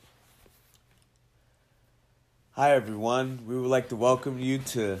Hi, everyone. We would like to welcome you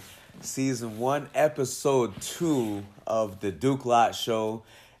to Season 1, Episode 2 of the Duke Lot Show.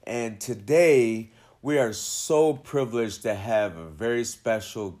 And today, we are so privileged to have a very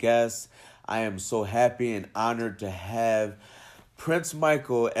special guest. I am so happy and honored to have Prince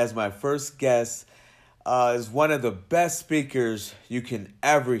Michael as my first guest. Is one of the best speakers you can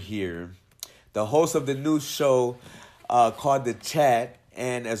ever hear. The host of the new show called The Chat,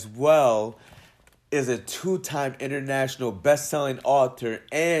 and as well is a two-time international best-selling author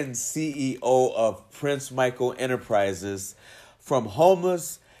and CEO of Prince Michael Enterprises. From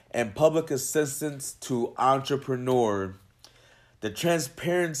homeless and public assistance to entrepreneur, the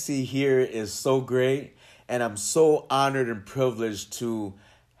transparency here is so great, and I'm so honored and privileged to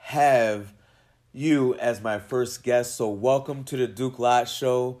have you as my first guest. So welcome to the Duke Lot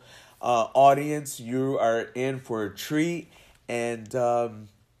Show. Audience, you are in for a treat, and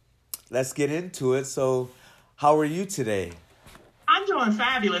let's get into it. So how are you today? I'm doing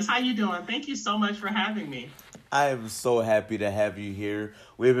fabulous. How you doing? Thank you so much for having me. I am so happy to have you here.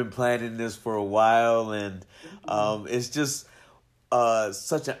 We've been planning this for a while, and it's just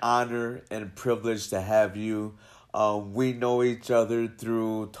such an honor and privilege to have you. We know each other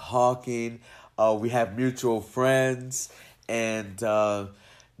through talking. We have mutual friends, and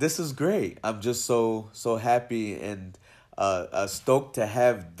this is great. I'm just so happy and stoked to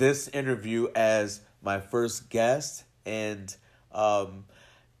have this interview as my first guest, and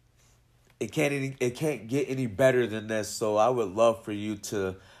it can't get any better than this. So I would love for you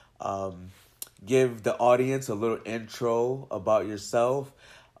to give the audience a little intro about yourself.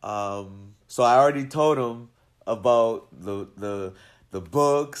 So I already told them about the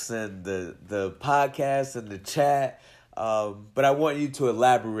books and the podcast and the chat, but I want you to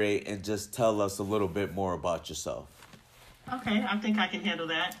elaborate and just tell us a little bit more about yourself. Okay, I think I can handle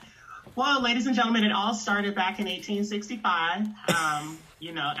that. Well, ladies and gentlemen, it all started back in 1865,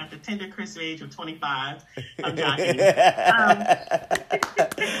 at the tender crisp age of 25. I'm joking.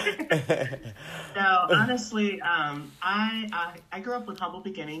 No, honestly, I grew up with humble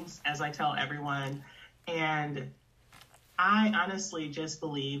beginnings, as I tell everyone, and I honestly just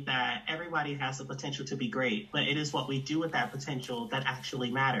believe that everybody has the potential to be great, but it is what we do with that potential that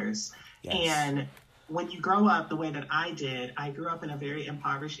actually matters. Yes. And when you grow up the way that I did, I grew up in a very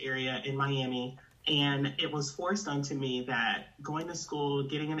impoverished area in Miami, and it was forced onto me that going to school,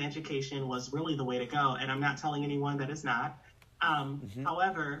 getting an education was really the way to go. And I'm not telling anyone that it's not.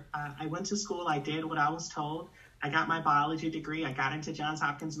 However, I went to school. I did what I was told. I got my biology degree. I got into Johns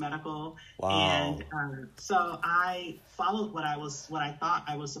Hopkins Medical. Wow. And so I followed what I thought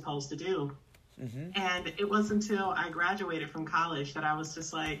I was supposed to do. Mm-hmm. And it wasn't until I graduated from college that I was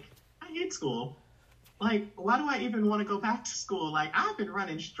just like, I hate school. Like, why do I even want to go back to school? Like, I've been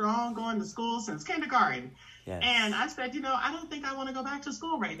running strong going to school since kindergarten. Yes. And I said, I don't think I want to go back to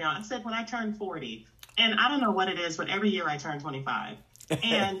school right now. I said when I turned 40. And I don't know what it is, but every year I turn 25.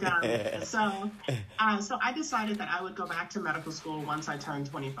 And so I decided that I would go back to medical school once I turned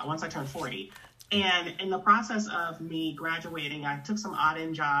 40. And in the process of me graduating, I took some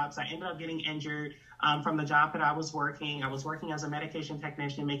odd-end jobs. I ended up getting injured from the job that I was working. I was working as a medication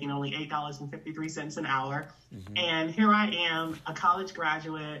technician, making only $8.53 an hour. Mm-hmm. And here I am, a college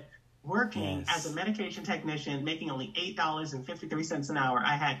graduate, working as a medication technician, making only $8.53 an hour.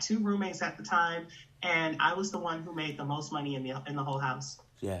 I had two roommates at the time, and I was the one who made the most money in the whole house.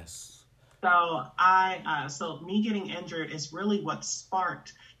 Yes. So so me getting injured is really what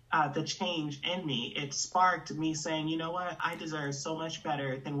sparked the change in me. It sparked me saying, you know what, I deserve so much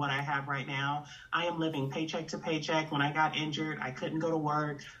better than what I have right now. I am living paycheck to paycheck. When I got injured, I couldn't go to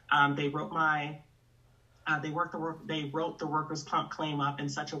work. They wrote the workers' comp claim up in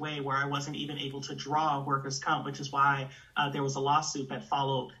such a way where I wasn't even able to draw workers' comp, which is why there was a lawsuit that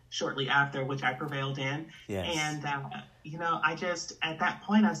followed shortly after, which I prevailed in. Yes. And, I just, at that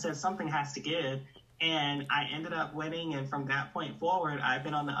point, I said something has to give. And I ended up winning, and from that point forward, I've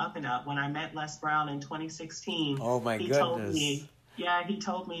been on the up and up. When I met Les Brown in 2016, he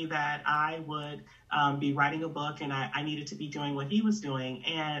told me that I would be writing a book, and I needed to be doing what he was doing.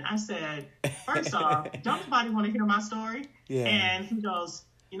 And I said, first off, don't nobody want to hear my story? Yeah. And he goes,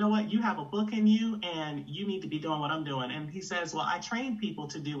 you know what, you have a book in you, and you need to be doing what I'm doing. And he says, well, I train people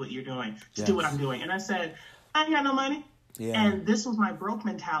to do what you're doing, to do what I'm doing. And I said, I ain't got no money. Yeah. And this was my broke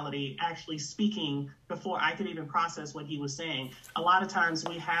mentality actually speaking before I could even process what he was saying. A lot of times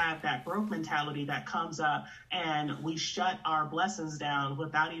we have that broke mentality that comes up and we shut our blessings down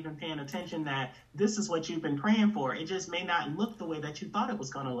without even paying attention that this is what you've been praying for. It just may not look the way that you thought it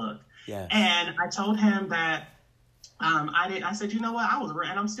was going to look. Yes. And I told him that I said, you know what?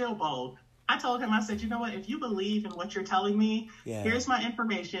 And I'm still bold. I told him, I said, you know what? If you believe in what you're telling me, Yeah. here's my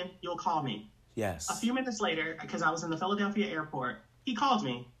information. You'll call me. Yes. A few minutes later, because I was in the Philadelphia airport, he called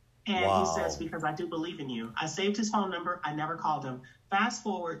me. And he says, because I do believe in you. I saved his phone number. I never called him. Fast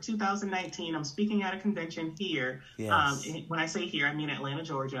forward, 2019, I'm speaking at a convention here. Yes. When I say here, I mean Atlanta,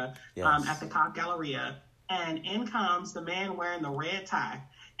 Georgia, Yes. at the Cobb Galleria. And in comes the man wearing the red tie.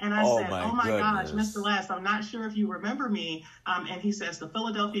 And I said, oh my gosh, Mr. Les, I'm not sure if you remember me. And he says, the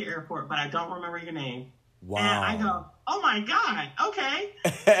Philadelphia airport, but I don't remember your name. Wow. And I go, oh my God, okay.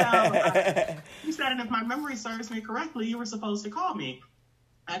 So he said, and if my memory serves me correctly, you were supposed to call me.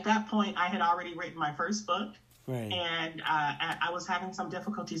 At that point, I had already written my first book. Right. And I was having some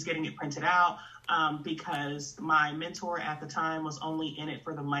difficulties getting it printed out because my mentor at the time was only in it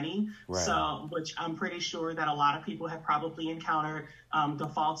for the money. Right. So, which I'm pretty sure that a lot of people have probably encountered the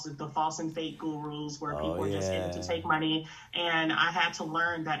false and fake gurus where people are just in it to take money. And I had to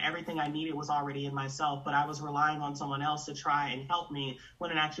learn that everything I needed was already in myself, but I was relying on someone else to try and help me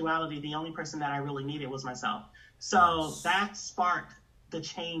when in actuality, the only person that I really needed was myself. So that sparked the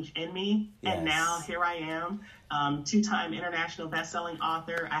change in me. Yes. And now here I am, 2-time international best-selling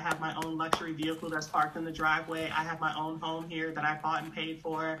author. I have my own luxury vehicle that's parked in the driveway. I have my own home here that I bought and paid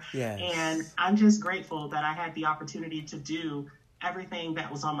for. Yes. And I'm just grateful that I had the opportunity to do everything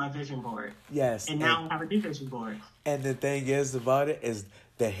that was on my vision board. Yes. And now I have a new vision board. And the thing is about it is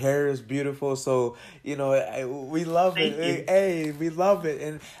the hair is beautiful. So, we love it. Hey, we love it.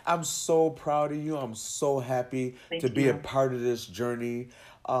 And I'm so proud of you. I'm so happy to be a part of this journey.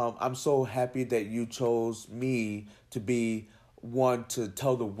 I'm so happy that you chose me to be one to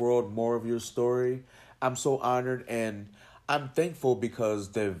tell the world more of your story. I'm so honored and I'm thankful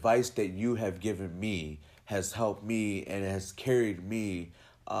because the advice that you have given me has helped me and has carried me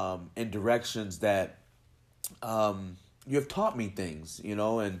in directions that you have taught me things,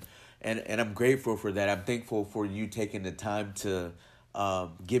 and I'm grateful for that. I'm thankful for you taking the time to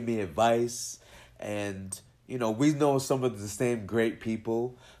give me advice. And, we know some of the same great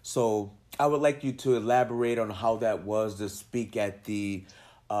people. So I would like you to elaborate on how that was to speak at the,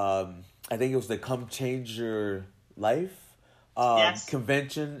 I think it was the Come Change Your Life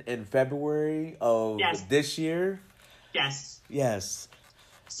convention in February of this year. Yes. Yes.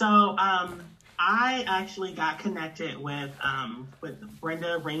 So, I actually got connected with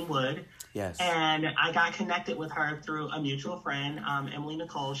Brenda Rainwood. Yes. And I got connected with her through a mutual friend, Emily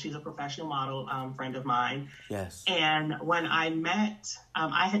Nicole. She's a professional model friend of mine. Yes. And when I met,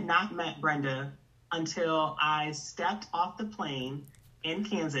 I had not met Brenda until I stepped off the plane in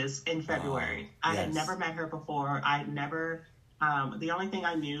Kansas in February. I had never met her before. I'd never, the only thing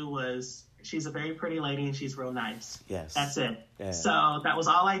I knew was she's a very pretty lady and she's real nice. Yes. That's it. Yeah. So that was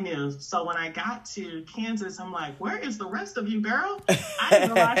all I knew. So when I got to Kansas, I'm like, where is the rest of you, girl? I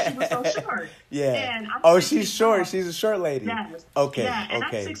didn't realize she was so short. Yeah. And she's short. Tall. She's a short lady. Yes. Okay. Yeah. And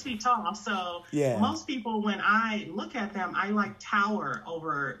I'm 6 feet tall. So most people, when I look at them, I tower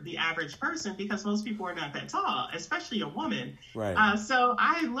over the average person because most people are not that tall, especially a woman. Right. So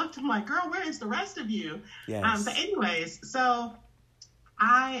I looked, I'm like, girl, where is the rest of you? Yes. But anyways, so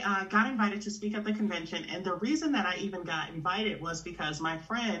I got invited to speak at the convention, and the reason that I even got invited was because my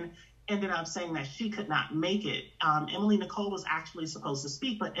friend ended up saying that she could not make it. Emily Nicole was actually supposed to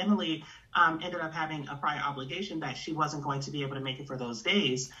speak, but Emily ended up having a prior obligation that she wasn't going to be able to make it for those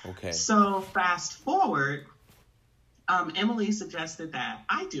days. Okay. So fast forward, Emily suggested that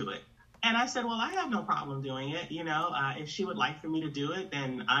I do it. And I said, well, I have no problem doing it. If she would like for me to do it,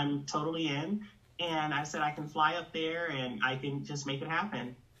 then I'm totally in. And I said, I can fly up there and I can just make it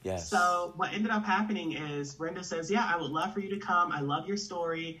happen. Yes. So what ended up happening is Brenda says, yeah, I would love for you to come. I love your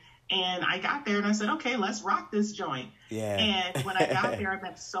story. And I got there and I said, okay, let's rock this joint. Yeah. And when I got there, I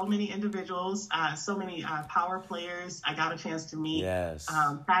met so many individuals, so many power players. I got a chance to meet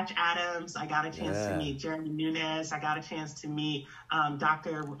Patch Adams. I got a chance to meet Jeremy Nunes. I got a chance to meet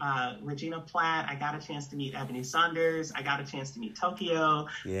Dr. Regina Platt. I got a chance to meet Ebony Saunders. I got a chance to meet Tokyo.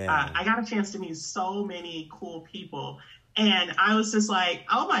 Yeah. I got a chance to meet so many cool people. And I was just like,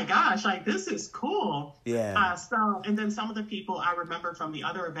 oh my gosh, this is cool. Yeah. And then some of the people I remember from the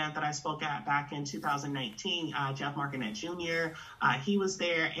other event that I spoke at back in 2019, Jeff Martinet Jr., he was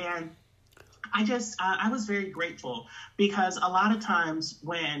there. And I was very grateful because a lot of times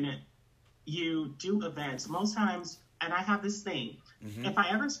when you do events, most times, and I have this thing, if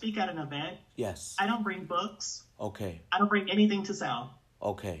I ever speak at an event, I don't bring books. Okay. I don't bring anything to sell.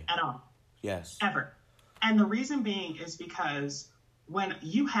 Okay. At all. Yes. Ever. And the reason being is because when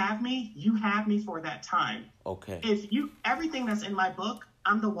you have me for that time. Okay. Everything that's in my book,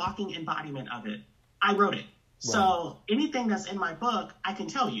 I'm the walking embodiment of it. I wrote it. Right. So anything that's in my book, I can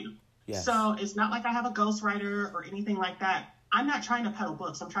tell you. Yes. So it's not like I have a ghostwriter or anything like that. I'm not trying to peddle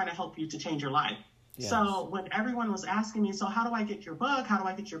books. I'm trying to help you to change your life. Yes. So when everyone was asking me, so how do I get your book? How do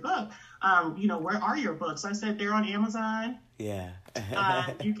I get your book? Where are your books? I said, they're on Amazon. Yeah.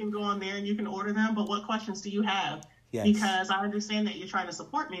 You can go on there and you can order them. But what questions do you have? Yes. Because I understand that you're trying to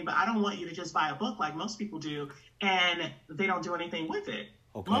support me, but I don't want you to just buy a book like most people do and they don't do anything with it.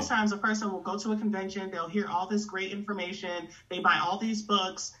 Okay. Most times a person will go to a convention, they'll hear all this great information, they buy all these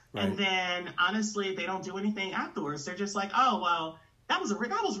books, right. And then honestly, they don't do anything afterwards. They're just like, oh, well, that was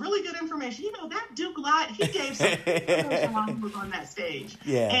really good information. You know, that Duke Lott, he gave some information while he was on that stage.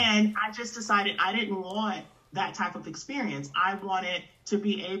 Yeah. And I just decided I didn't want that type of experience. I wanted to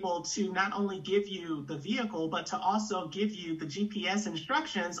be able to not only give you the vehicle, but to also give you the GPS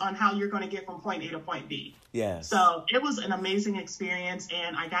instructions on how you're going to get from point A to point B. Yes. So it was an amazing experience,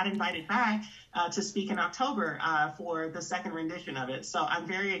 and I got invited back to speak in October for the second rendition of it. So I'm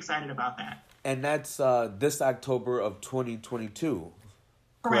very excited about that. And that's this October of 2022.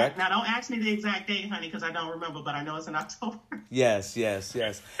 Correct. Now, don't ask me the exact date, honey, because I don't remember, but I know it's in October. Yes.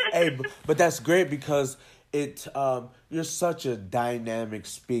 Hey, but that's great because you're such a dynamic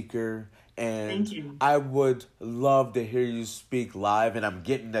speaker, and thank you. I would love to hear you speak live, and I'm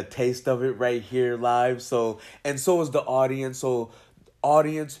getting a taste of it right here live. So is the audience. So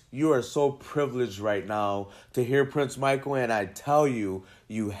audience, you are so privileged right now to hear Prince Michael, and I tell you,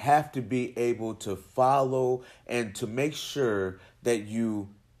 you have to be able to follow and to make sure that you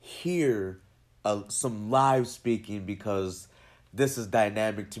hear some live speaking, because this is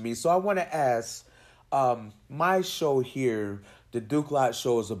dynamic to me. So I want to ask, my show here, the Duke Lott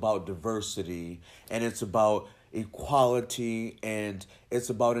Show, is about diversity, and it's about equality, and it's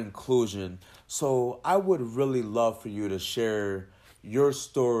about inclusion. So I would really love for you to share your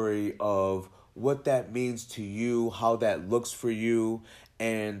story of what that means to you, how that looks for you,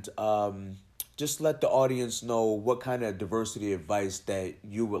 and just let the audience know what kind of diversity advice that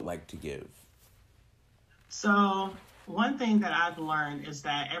you would like to give. So one thing that I've learned is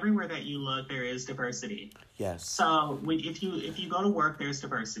that everywhere that you look, there is diversity. Yes. So if you go to work, there's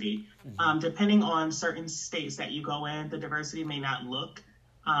diversity. Mm-hmm. Depending on certain states that you go in, the diversity may not look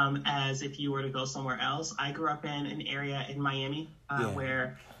as if you were to go somewhere else. I grew up in an area in Miami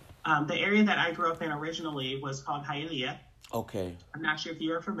where the area that I grew up in originally was called Hialeah. Okay. I'm not sure if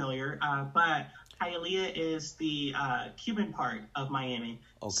you are familiar, but Hialeah is the Cuban part of Miami.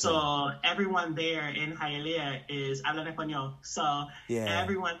 Okay. So everyone there in Hialeah is hablan español. So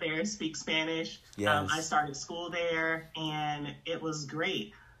everyone there speaks Spanish. Yes. I started school there, and it was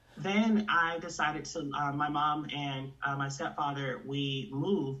great. Then I decided to, my mom and my stepfather, we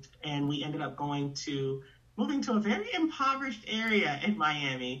moved, and we ended up moving to a very impoverished area in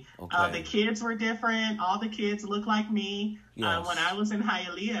Miami. Okay. The kids were different. All the kids looked like me. Yes. When I was in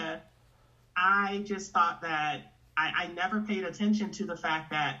Hialeah, I just thought that I never paid attention to the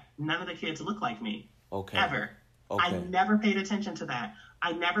fact that none of the kids looked like me. Okay. Ever. Okay. I never paid attention to that.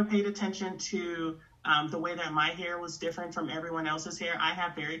 I never paid attention to the way that my hair was different from everyone else's hair. I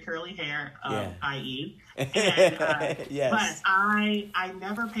have very curly hair, i.e. And, yes. But I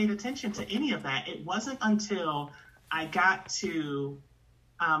never paid attention to any of that. It wasn't until I got to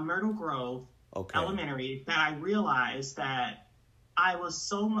Myrtle Grove Elementary that I realized that I was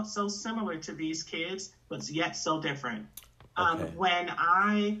so similar to these kids, but yet so different. When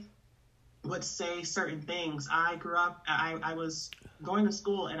I would say certain things, I grew up, I was going to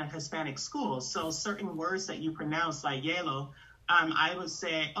school in a Hispanic school, so certain words that you pronounce, like yellow, I would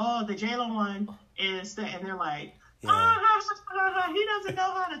say, oh, the yellow one is the, and they're like, he doesn't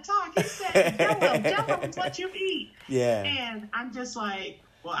know how to talk. He said, jello is what you eat. Yeah. And I'm just like,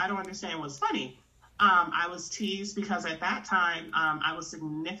 well, I don't understand what's funny. I was teased because at that time, I was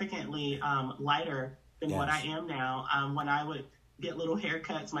significantly lighter than what I am now. When I would get little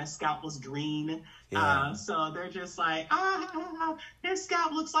haircuts, my scalp was green. Yeah. So they're just like, his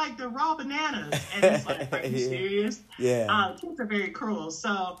scalp looks like the raw bananas. And it's like, are you serious? Yeah. Kids are very cruel.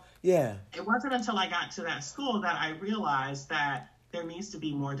 So it wasn't until I got to that school that I realized that there needs to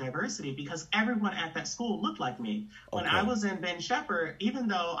be more diversity, because everyone at that school looked like me. When I was in Ben Shepherd, even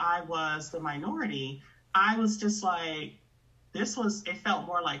though I was the minority, I was just like, it felt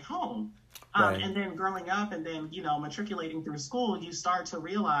more like home. Right. And then growing up and then, matriculating through school, you start to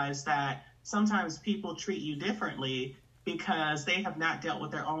realize that sometimes people treat you differently because they have not dealt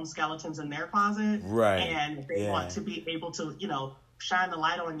with their own skeletons in their closet. Right. And they want to be able to, shine the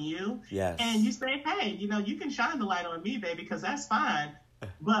light on you. Yes. And you say, hey, you can shine the light on me, baby, because that's fine.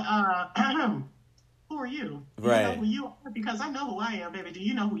 But who are you? Do Right. you know who you are? Because I know who I am, baby. Do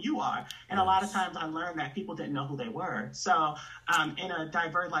you know who you are? And a lot of times I learned that people didn't know who they were. So in a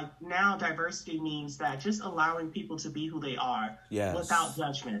diversity means that just allowing people to be who they are without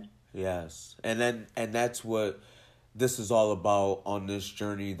judgment. Yes. And that's what this is all about on this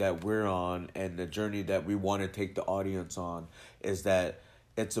journey that we're on, and the journey that we want to take the audience on, is that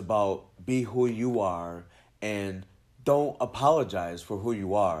it's about be who you are and don't apologize for who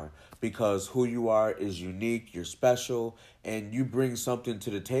you are, because who you are is unique, you're special, and you bring something to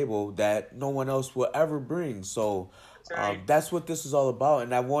the table that no one else will ever bring. So that's what this is all about.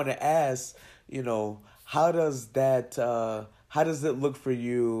 And I want to ask, how does it look for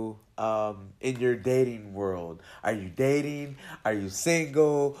you in your dating world? Are you dating? Are you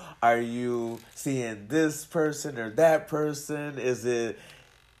single? Are you seeing this person or that person? Is it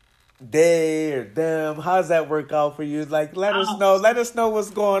they or them? How does that work out for you? Like, let us know. Let us know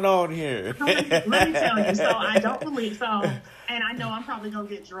what's going on here. Let me tell you. So I don't believe so. And I know I'm probably going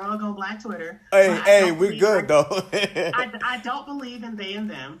to get drugged on Black Twitter. Hey, we good though. I don't believe in they and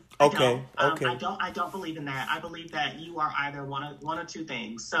them. Okay. I don't believe in that. I believe that you are either one or two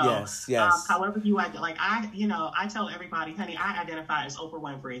things. So yes. However you I tell everybody, honey, I identify as Oprah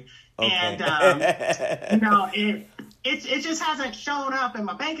Winfrey. Okay. And it just hasn't shown up in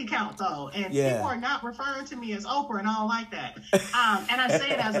my bank account though. And people are not referring to me as Oprah and all like that. And I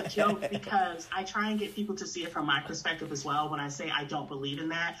say it as a joke because I try and get people to see it from my perspective as well when I say I don't believe in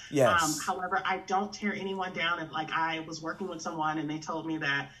that. Yes. However, I don't tear anyone down. If I was working with someone and they told me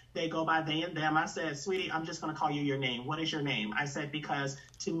that they go by they and them, I said, sweetie, I'm just going to call you your name. What is your name? I said, because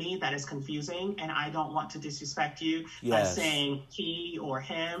to me that is confusing and I don't want to disrespect you by saying he or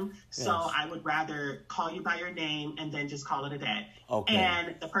him. So I would rather call you by your name and then just call it a day. Okay.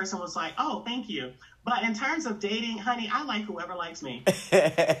 And the person was like, oh, thank you. But in terms of dating, honey, I like whoever likes me.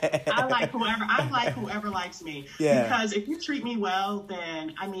 I like whoever likes me. Yeah. Because if you treat me well,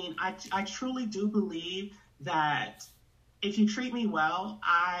 then, I truly do believe that if you treat me well,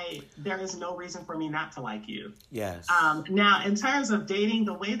 there is no reason for me not to like you. Yes. Now, in terms of dating,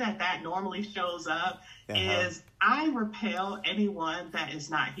 the way that normally shows up is I repel anyone that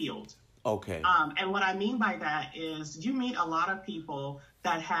is not healed. Okay. And what I mean by that is you meet a lot of people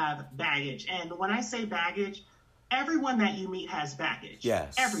that have baggage. And when I say baggage, everyone that you meet has baggage.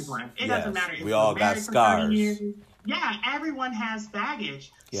 Yes. Everyone. It doesn't matter if we all got scars. Yeah, everyone has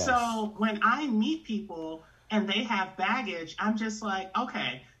baggage. Yes. So when I meet people and they have baggage, I'm just like,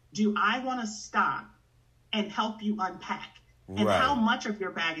 okay, do I want to stop and help you unpack? And how much of your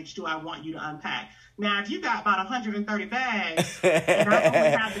baggage do I want you to unpack? Now, if you got about 130 bags, and I only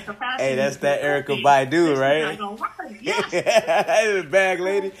have the capacity... Hey, that's that Erykah Badu, right? Yes. Bag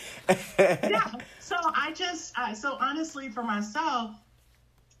lady. Yeah. So so honestly, for myself,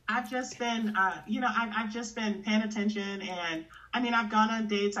 I've just been, I've just been paying attention, and I've gone on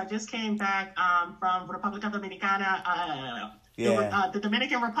dates. I just came back from República Dominicana, the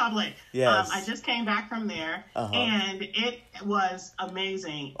Dominican Republic. Yes. I just came back from there, and it was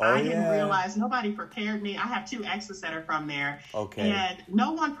amazing. I didn't realize nobody prepared me. I have 2 exes that are from there, and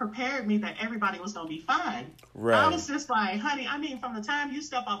no one prepared me that everybody was going to be fine. Right. I was just like, honey, from the time you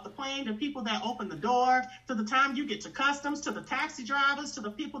step off the plane, to people that open the door, to the time you get to customs, to the taxi drivers, to the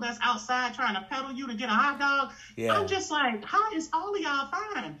people that's outside trying to pedal you to get a hot dog. Yeah. I'm just like, how is all of y'all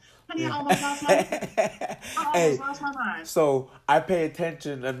fine? Honey, I almost lost my mind. So I pay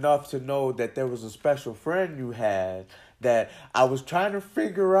attention enough to know that there was a special friend you had that I was trying to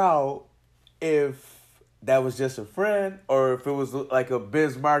figure out if that was just a friend or if it was like a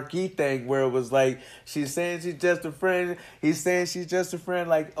Biz Markie thing where it was like she's saying she's just a friend, he's saying she's just a friend.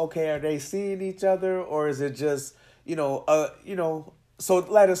 Like, okay, are they seeing each other or is it just So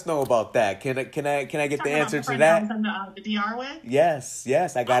let us know about that. Can I get the answer to that? The DR with? Yes.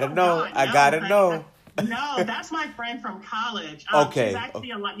 I gotta know. God, I gotta know. No, that's my friend from college. Okay. She's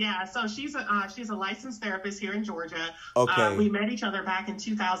actually so she's a licensed therapist here in Georgia. Okay. We met each other back in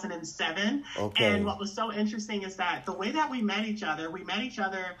 2007. Okay. And what was so interesting is that the way that we met each other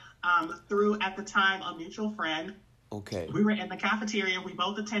through, at the time, a mutual friend. Okay. We were in the cafeteria. We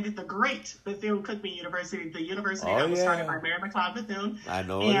both attended the great Bethune-Cookman University, the university that was started by Mary McLeod Bethune. I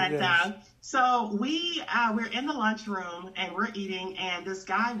know it is. So we're in the lunchroom and we're eating, and this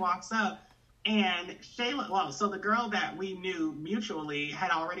guy walks up, and Shayla, so the girl that we knew mutually had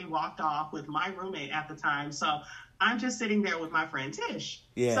already walked off with my roommate at the time. So I'm just sitting there with my friend Tish,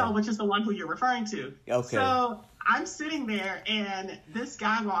 which is the one who you're referring to. Okay. So I'm sitting there, and this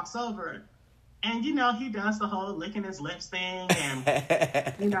guy walks over. And, he does the whole licking his lips thing and,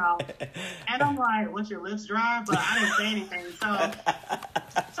 and I'm like, what's your lips dry? But I didn't say anything.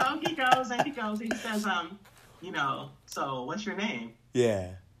 So he goes and he says, so what's your name? Yeah.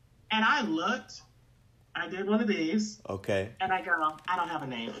 And I did one of these. Okay. And I go, I don't have a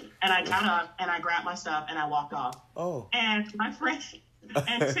name. And I got up and I grabbed my stuff and I walked off. Oh. And my friend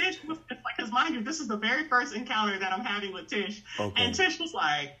and Tish was just like, because mind you, this is the very first encounter that I'm having with Tish. Okay. And Tish was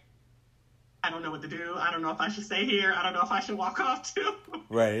like, I don't know what to do. I don't know if I should stay here. I don't know if I should walk off too.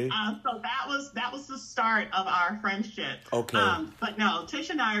 Right. So that was the start of our friendship. Okay. But no,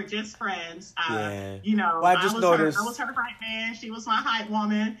 Tish and I are just friends. Yeah. Well, I was her hype man. She was my hype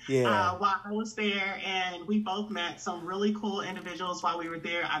woman. Yeah. While I was there, and we both met some really cool individuals while we were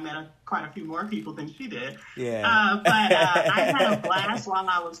there. I met quite a few more people than she did. Yeah. But I had a blast while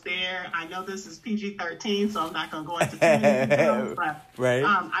I was there. I know this is PG-13, so I'm not going to go into too many details. But right.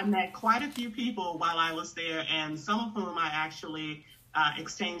 I met quite a few people while I was there, and some of whom I actually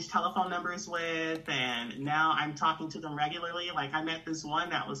exchanged telephone numbers with, and now I'm talking to them regularly. Like, I met this one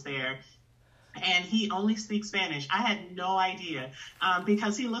that was there, and he only speaks Spanish. I had no idea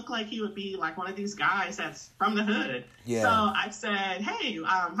because he looked like he would be like one of these guys that's from the hood. Yeah. So I said, hey,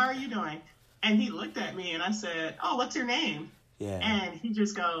 how are you doing? And he looked at me, and I said, oh, what's your name? Yeah. And he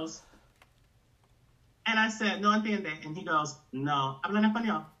just goes, and I said, no entiende. And he goes, no, habla en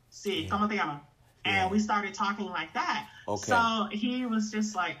español. Sí, ¿cómo te llamas? Yeah. And we started talking like that. Okay. So he was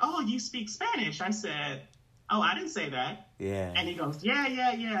just like, oh, you speak Spanish? I said, oh, I didn't say that. Yeah. And he goes,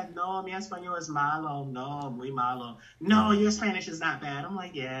 yeah. No, mi español es malo. No, muy malo. No, your Spanish is not bad. I'm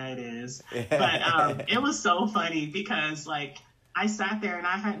like, yeah, it is. But it was so funny because, like, I sat there and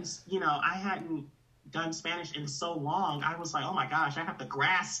I hadn't done Spanish in so long. I was like, oh my gosh, I have to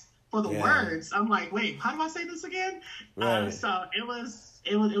grasp for the words. I'm like, wait, how do I say this again? Right. So it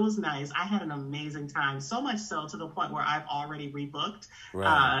was nice. I had an amazing time. So much so to the point where I've already rebooked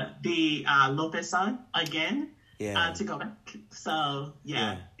the Lopez-san again to go back. So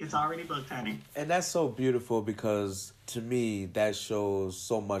it's already booked, honey. And that's so beautiful because to me that shows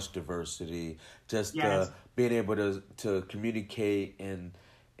so much diversity. Just being able to communicate in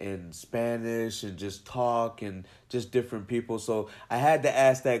Spanish and just talk and just different people. So I had to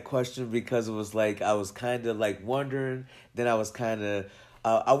ask that question because it was like I was kind of like wondering. Then I was kind of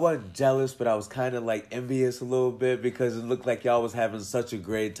I wasn't jealous, but I was kind of like envious a little bit because it looked like y'all was having such a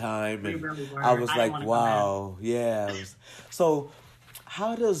great time, and really were. I was like, wow, yeah. So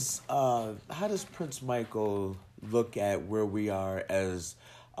how does Prince Michael look at where we are as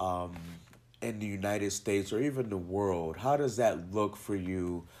in the United States or even the world? How does that look for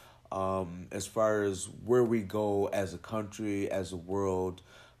you as far as where we go as a country, as a world,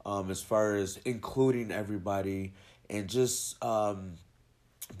 as far as including everybody and just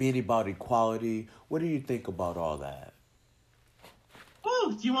being about equality? What do you think about all that?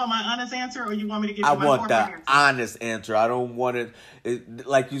 Ooh, do you want my honest answer or you want me to give you my want the answer? honest answer. I don't want it,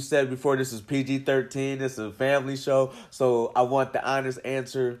 like you said before, this is PG-13, this is a family show, so I want the honest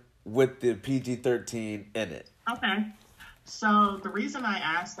answer with the PG-13 in it. Okay. So the reason I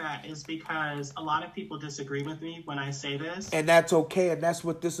ask that is because a lot of people disagree with me when I say this. And that's okay, and that's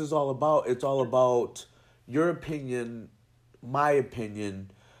what this is all about. It's all about your opinion, my opinion.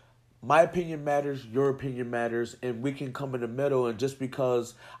 My opinion matters, your opinion matters, and we can come in the middle, and just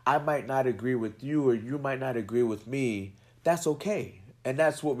because I might not agree with you or you might not agree with me, that's okay. And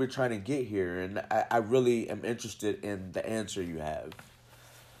that's what we're trying to get here, and I really am interested in the answer you have.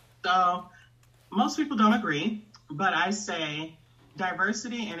 So, most people don't agree, but I say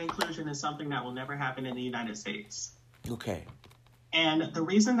diversity and inclusion is something that will never happen in the United States. Okay. And the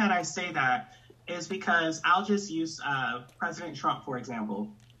reason that I say that is because I'll just use President Trump, for example.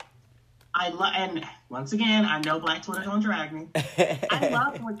 And once again, I know Black Twitter don't drag me.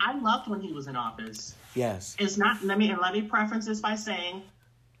 I loved when he was in office. Yes. It's not, let me preference this by saying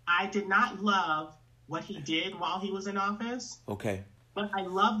I did not love what he did while he was in office. Okay. But I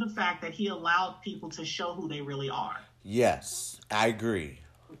love the fact that he allowed people to show who they really are. Yes, I agree.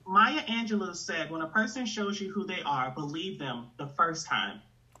 Maya Angelou said, when a person shows you who they are, believe them the first time.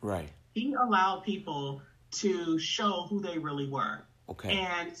 Right. He allowed people to show who they really were. Okay.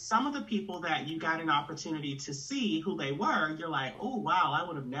 And some of the people that you got an opportunity to see who they were, you're like, oh, wow, I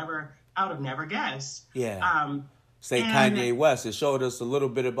would have never guessed. Yeah. Say Kanye West. It showed us a little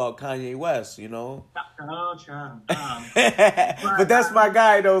bit about Kanye West, you know. Oh, child. But that's my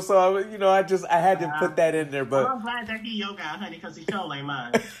guy, though. So I had to put that in there. But I'm glad that he your guy, honey, because he sure ain't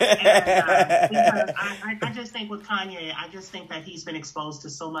mine. And, because I just think with Kanye, I just think that he's been exposed to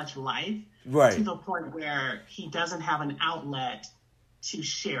so much life, right, to the point where he doesn't have an outlet to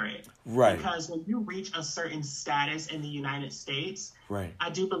share it. Right. Because when you reach a certain status in the United States, right. I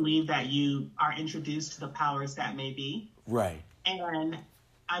do believe that you are introduced to the powers that may be. Right. And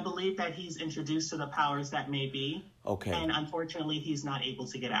I believe that he's introduced to the powers that may be. Okay. And unfortunately, he's not able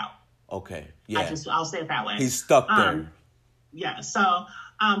to get out. Okay. Yeah. I'll say it that way. He's stuck there. Yeah. So,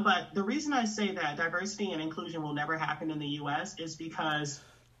 but the reason I say that diversity and inclusion will never happen in the U.S. is because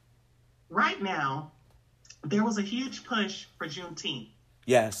right now, there was a huge push for Juneteenth.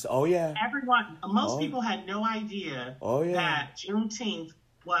 Yes. Oh, yeah. Most people had no idea that Juneteenth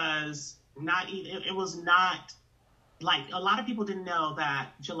was not even, it was not, like, a lot of people didn't know that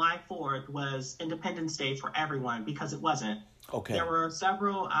July 4th was Independence Day for everyone, because it wasn't. Okay. There were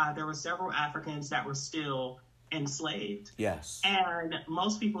several Africans that were still enslaved. Yes. And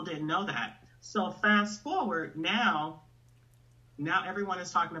most people didn't know that. So fast forward, now everyone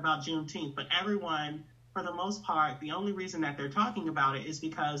is talking about Juneteenth, but everyone, for the most part, the only reason that they're talking about it is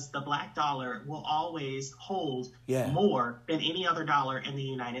because the black dollar will always hold more than any other dollar in the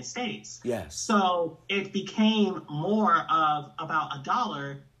United States. Yes. So it became more of about a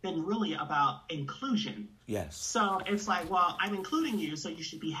dollar than really about inclusion. Yes. So it's like, well, I'm including you, so you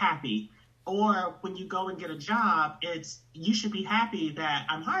should be happy. Or when you go and get a job, you should be happy that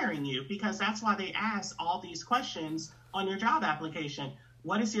I'm hiring you, because that's why they ask all these questions on your job application.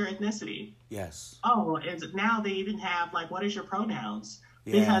 What is your ethnicity? Yes. Oh, now they even have, like, what is your pronouns?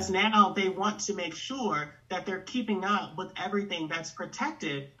 Yeah. Because now they want to make sure that they're keeping up with everything that's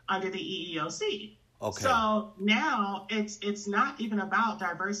protected under the EEOC. Okay. So now it's not even about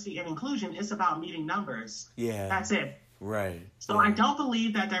diversity and inclusion. It's about meeting numbers. Yeah. That's it. Right. So I don't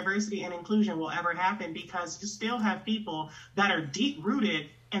believe that diversity and inclusion will ever happen, because you still have people that are deep-rooted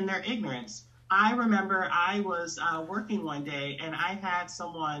in their ignorance. I remember I was working one day, and I had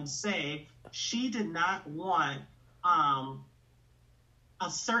someone say she did not want a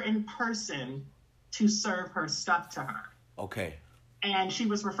certain person to serve her stuff to her. Okay. And she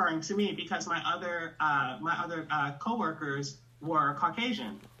was referring to me because my other coworkers were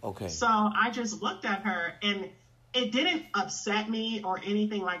Caucasian. Okay. So I just looked at her, and it didn't upset me or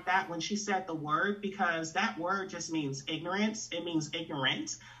anything like that when she said the word, because that word just means ignorance. It means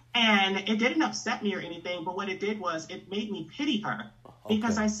ignorant. And it didn't upset me or anything, but what it did was it made me pity her,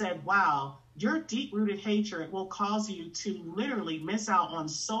 because I said, wow, your deep-rooted hatred will cause you to literally miss out on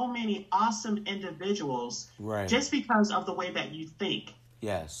so many awesome individuals just because of the way that you think.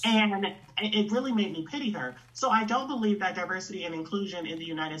 Yes. And it really made me pity her. So I don't believe that diversity and inclusion in the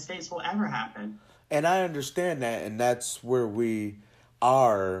United States will ever happen. And I understand that, and that's where we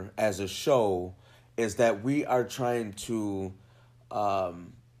are as a show, is that we are trying to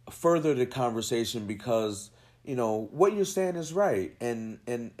further the conversation, because, you know, what you're saying is right, and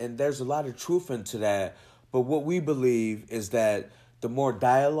there's a lot of truth into that. But what we believe is that the more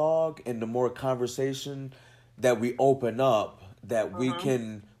dialogue and the more conversation that we open up, that we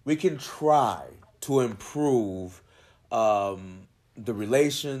can try to improve the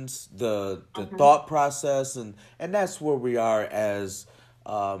relations, the thought process, and that's where we are as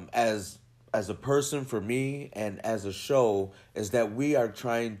a person, for me, and as a show, is that we are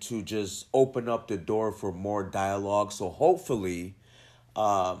trying to just open up the door for more dialogue. So hopefully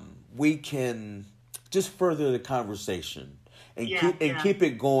we can just further the conversation and keep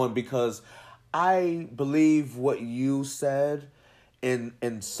it going, because I believe what you said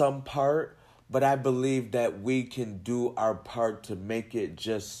in some part, but I believe that we can do our part to make it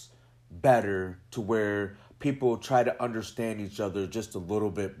just better, to where people try to understand each other just a little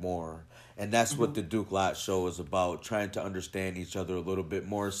bit more. And that's what the Duke Lott Show is about, trying to understand each other a little bit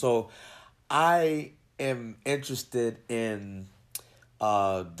more. So I am interested in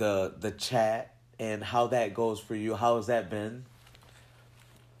the chat and how that goes for you. How has that been?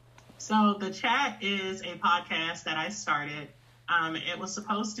 So the chat is a podcast that I started. It was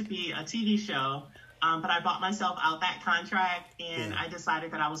supposed to be a TV show, but I bought myself out that contract, and I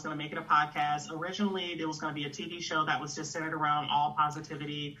decided that I was going to make it a podcast. Originally, there was going to be a TV show that was just centered around all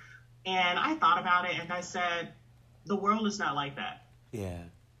positivity. And I thought about it, and I said, the world is not like that. Yeah.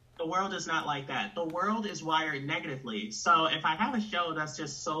 The world is not like that. The world is wired negatively. So if I have a show that's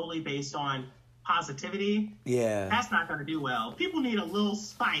just solely based on positivity, that's not going to do well. People need a little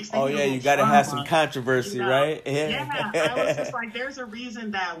spice. You got to have some controversy, right? I was just like, there's a reason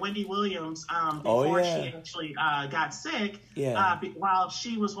that Wendy Williams, before she actually got sick, while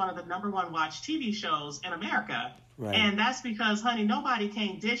she was one of the number one watched TV shows in America. Right. And that's because, honey, nobody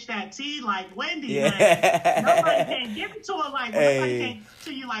can dish that tea like Wendy, honey. Nobody can give it to her like nobody can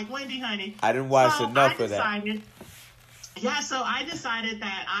to you like Wendy, honey. I didn't watch enough of that. Yeah, so I decided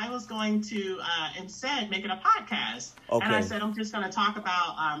that I was going to instead make it a podcast. Okay. And I said I'm just going to talk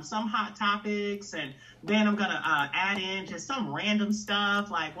about some hot topics, and then I'm going to add in just some random stuff.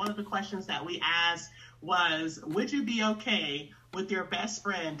 Like one of the questions that we asked was, would you be okay with your best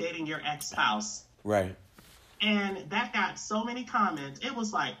friend dating your ex-spouse? Right. And that got so many comments. It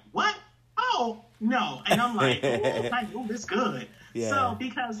was like, what? Oh, no. And I'm like, oh, this good. Yeah. So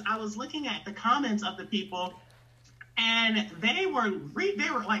because I was looking at the comments of the people, and they were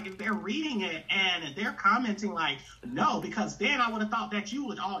like, they're reading it and they're commenting like, no, because then I would have thought that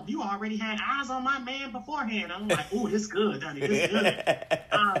you already had eyes on my man beforehand. I'm like, oh, this good, honey, this good.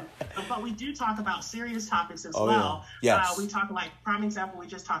 But we do talk about serious topics as well. Yeah. Yes. We talk, like, prime example, we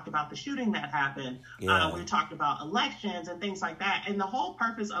just talked about the shooting that happened. Yeah. We talked about elections and things like that. And the whole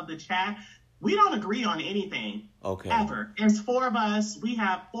purpose of the chat, we don't agree on anything. Okay. Ever. It's four of us. We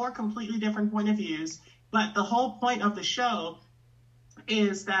have four completely different point of views. But the whole point of the show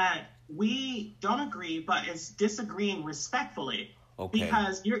is that we don't agree, but it's disagreeing respectfully. Okay.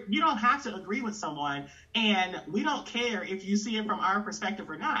 Because you don't have to agree with someone, and we don't care if you see it from our perspective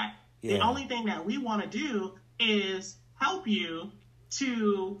or not. Yeah. The only thing that we want to do is help you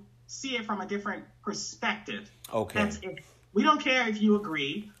to see it from a different perspective. Okay. That's it. We don't care if you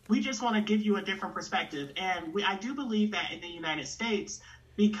agree. We just want to give you a different perspective. And I do believe that in the United States,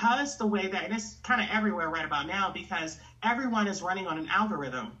 because the way that, and it's kind of everywhere right about now, because everyone is running on an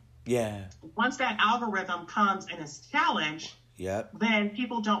algorithm. Yeah. Once that algorithm comes and is challenged, then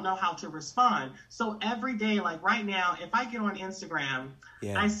people don't know how to respond. So every day, like right now, if I get on Instagram,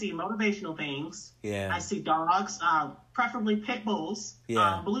 I see motivational things. Yeah. I see dogs, preferably pit bulls,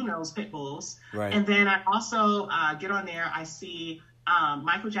 blue nose pit bulls. Right. And then I also get on there, I see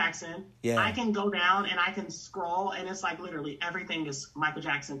Michael Jackson. Yeah. I can go down and I can scroll, and it's like literally everything is Michael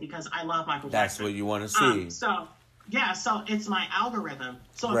Jackson because I love Michael Jackson. That's what you want to see. So it's my algorithm.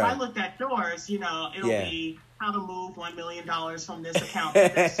 So if I looked at yours, it'll be how to move $1 million from this account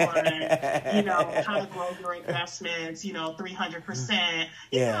to this one, how to grow your investments, 300%.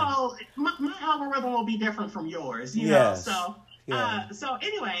 My algorithm will be different from yours, know. So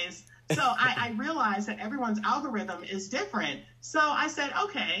anyways, so I realized that everyone's algorithm is different. So I said,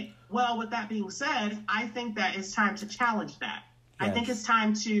 okay, well, with that being said, I think that it's time to challenge that. Yes. I think it's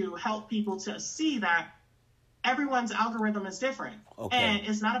time to help people to see that everyone's algorithm is different. Okay. And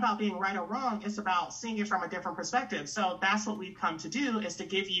it's not about being right or wrong. It's about seeing it from a different perspective. So that's what we've come to do, is to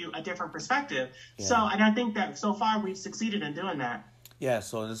give you a different perspective. Yeah. So, and I think that so far we've succeeded in doing that. Yeah,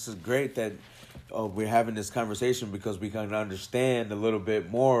 so this is great that we're having this conversation because we can understand a little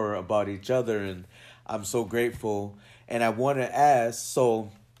bit more about each other, and I'm so grateful. And I want to ask,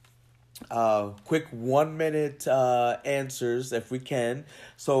 quick 1 minute answers if we can.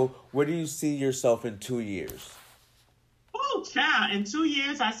 So where do you see yourself in 2 years? Oh, child, in 2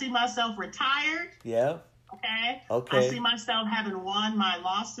 years, I see myself retired. Yeah. Okay. I see myself having won my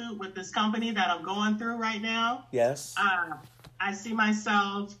lawsuit with this company that I'm going through right now. Yes. I see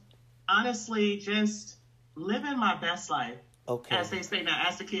myself, honestly, just living my best life. Okay. As they say now,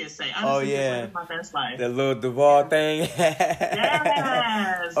 as the kids say. Honestly, just living my best life. The little Duval thing.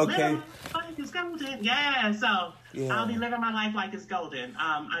 Yes. Okay. Living my life is golden. Yeah. So I'll be living my life like it's golden.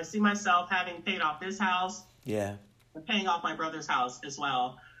 I see myself having paid off this house. Yeah. And paying off my brother's house as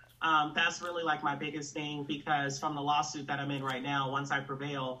well. That's really like my biggest thing, because from the lawsuit that I'm in right now, once I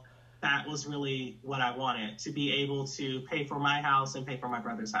prevail, that was really what I wanted, to be able to pay for my house and pay for my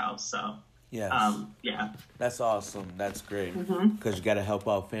brother's house. So, yes. That's awesome. That's great. Because you got to help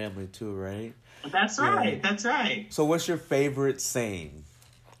out family too, right? That's right. That's right. So what's your favorite saying?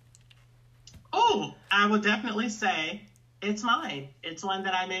 Oh, I would definitely say it's mine. It's one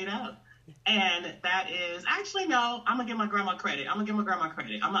that I made up. And that is, actually, no, I'm going to give my grandma credit. I'm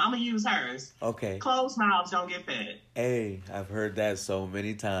going to use hers. Okay. Closed mouths don't get fed. Hey, I've heard that so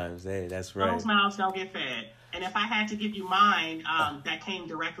many times. Hey, that's right. Closed mouths don't get fed. And if I had to give you mine, that came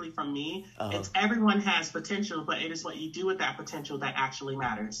directly from me, it's everyone has potential, but it is what you do with that potential that actually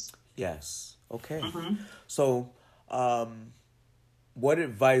matters. Yes. Okay. So, what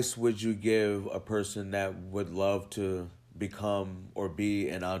advice would you give a person that would love to become or be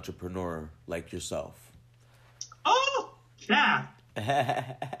an entrepreneur like yourself? Oh, yeah.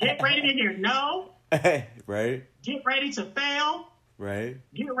 Get ready to hear no. Right. Get ready to fail. Right.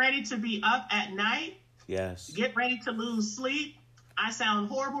 Get ready to be up at night. Yes. Get ready to lose sleep. I sound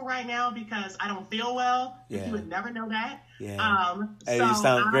horrible right now because I don't feel well. Yeah. You would never know that. Yeah. Hey, you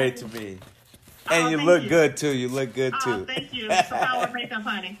sound great to me. And you thank look you. good too. You look good Oh, too. thank you. It's the power of makeup,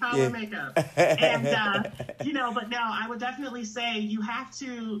 honey. Power of makeup. And, but no, I would definitely say you have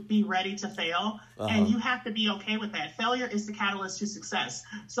to be ready to fail, and you have to be okay with that. Failure is the catalyst to success.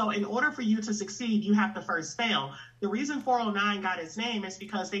 So in order for you to succeed, you have to first fail. The reason 409 got its name is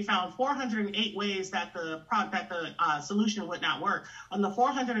because they found 408 ways that the solution would not work. On the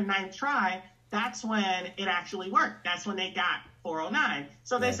 409th try, that's when it actually worked. That's when they got 409.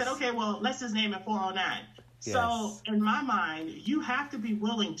 So they said, okay, well, let's just name it 409. Yes. So in my mind, you have to be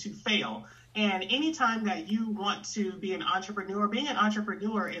willing to fail. And anytime that you want to be an entrepreneur, being an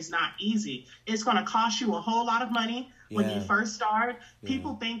entrepreneur is not easy. It's going to cost you a whole lot of money when you first start.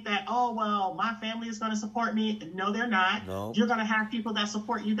 People think that, oh, well, my family is going to support me. No, they're not. No. You're going to have people that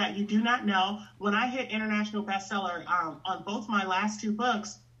support you that you do not know. When I hit international bestseller on both my last two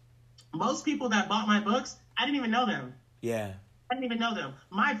books, most people that bought my books, I didn't even know them. Yeah. I didn't even know them.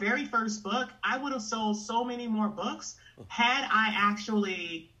 My very first book, I would have sold so many more books had I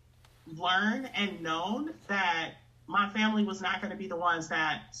actually learned and known that my family was not going to be the ones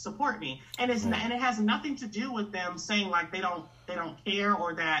that support me. And and it has nothing to do with them saying like they don't care,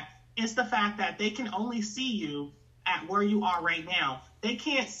 or that. It's the fact that they can only see you at where you are right now. They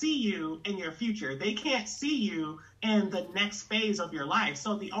can't see you in your future. They can't see you in the next phase of your life.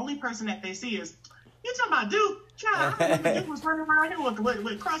 So the only person that they see is, you talking about Duke? Child, I remember Duke was running around here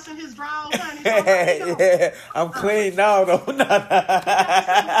with crossing his drawers. I'm clean now, though.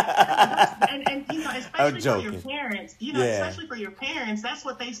 and especially for your parents, especially for your parents, that's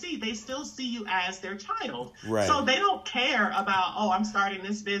what they see. They still see you as their child. Right. So they don't care about, oh, I'm starting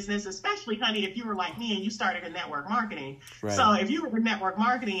this business, especially, honey, if you were like me and you started in network marketing. Right. So if you were in network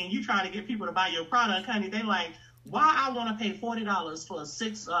marketing and you trying to get people to buy your product, honey, they like, why I want to pay $40 for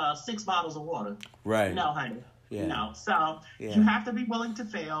six bottles of water? Right. No, honey. Yeah. No. So you have to be willing to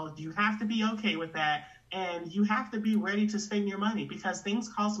fail. You have to be okay with that. And you have to be ready to spend your money, because things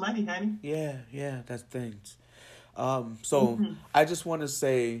cost money, honey. Yeah, that's things. So I just want to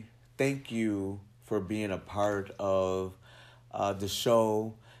say thank you for being a part of the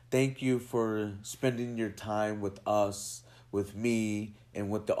show. Thank you for spending your time with us, with me, and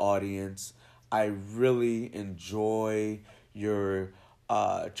with the audience. I really enjoy your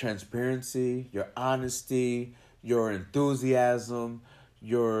transparency, your honesty, your enthusiasm,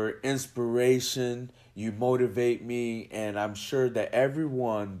 your inspiration. You motivate me, and I'm sure that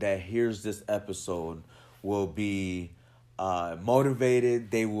everyone that hears this episode will be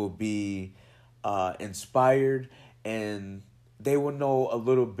motivated. They will be inspired, and they will know a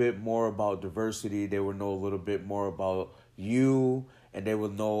little bit more about diversity. They will know a little bit more about you, and they will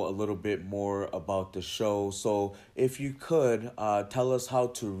know a little bit more about the show. So if you could tell us how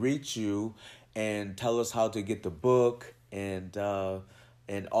to reach you, and tell us how to get the book, and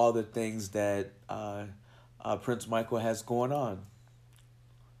all the things that Prince Michael has going on.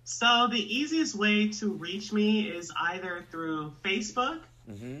 So the easiest way to reach me is either through Facebook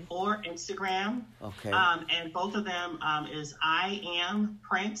or Instagram. Okay. And both of them is I am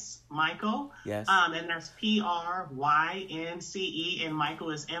Prince Michael. Yes. And that's PRYNCE, and Michael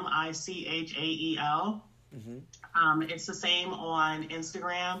is MICHAEL. It's the same on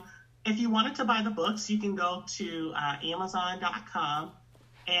Instagram. If you wanted to buy the books, you can go to Amazon.com,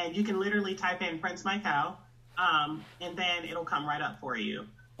 and you can literally type in Prince Michael, and then it'll come right up for you.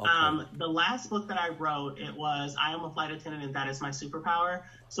 Okay. The last book that I wrote, it was I Am a Flight Attendant and That Is My Superpower.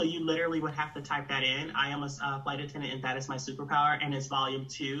 So you literally would have to type that in. I am a flight attendant and that is my superpower. And it's volume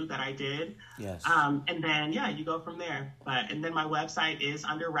 2 that I did. Yes. And then, you go from there. And then my website is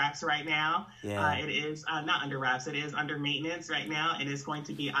under wraps right now. Yeah. It is not under wraps. It is under maintenance right now. And it's going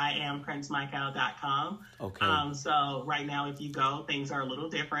to be IamPrinceMichael.com. Okay. So right now, if you go, things are a little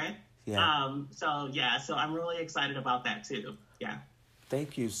different. Yeah. So I'm really excited about that too. Yeah.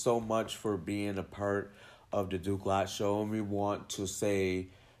 Thank you so much for being a part of the Duke Lot Show. And we want to say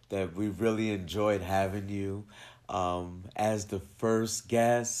that we really enjoyed having you as the first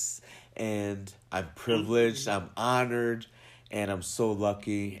guest. And I'm privileged, I'm honored, and I'm so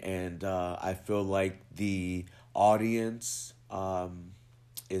lucky. And I feel like the audience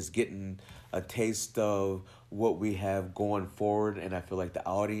is getting a taste of what we have going forward. And I feel like the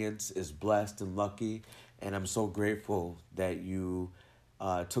audience is blessed and lucky. And I'm so grateful that you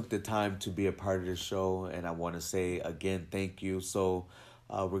took the time to be a part of the show, and I want to say again thank you. So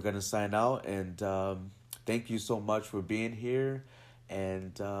we're going to sign out, and thank you so much for being here,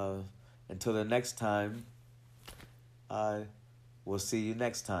 and until the next time, we'll see you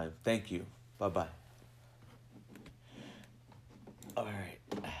next time. Thank you. Bye-bye. All right.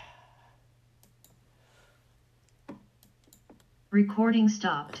 Recording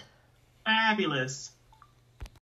stopped. Fabulous.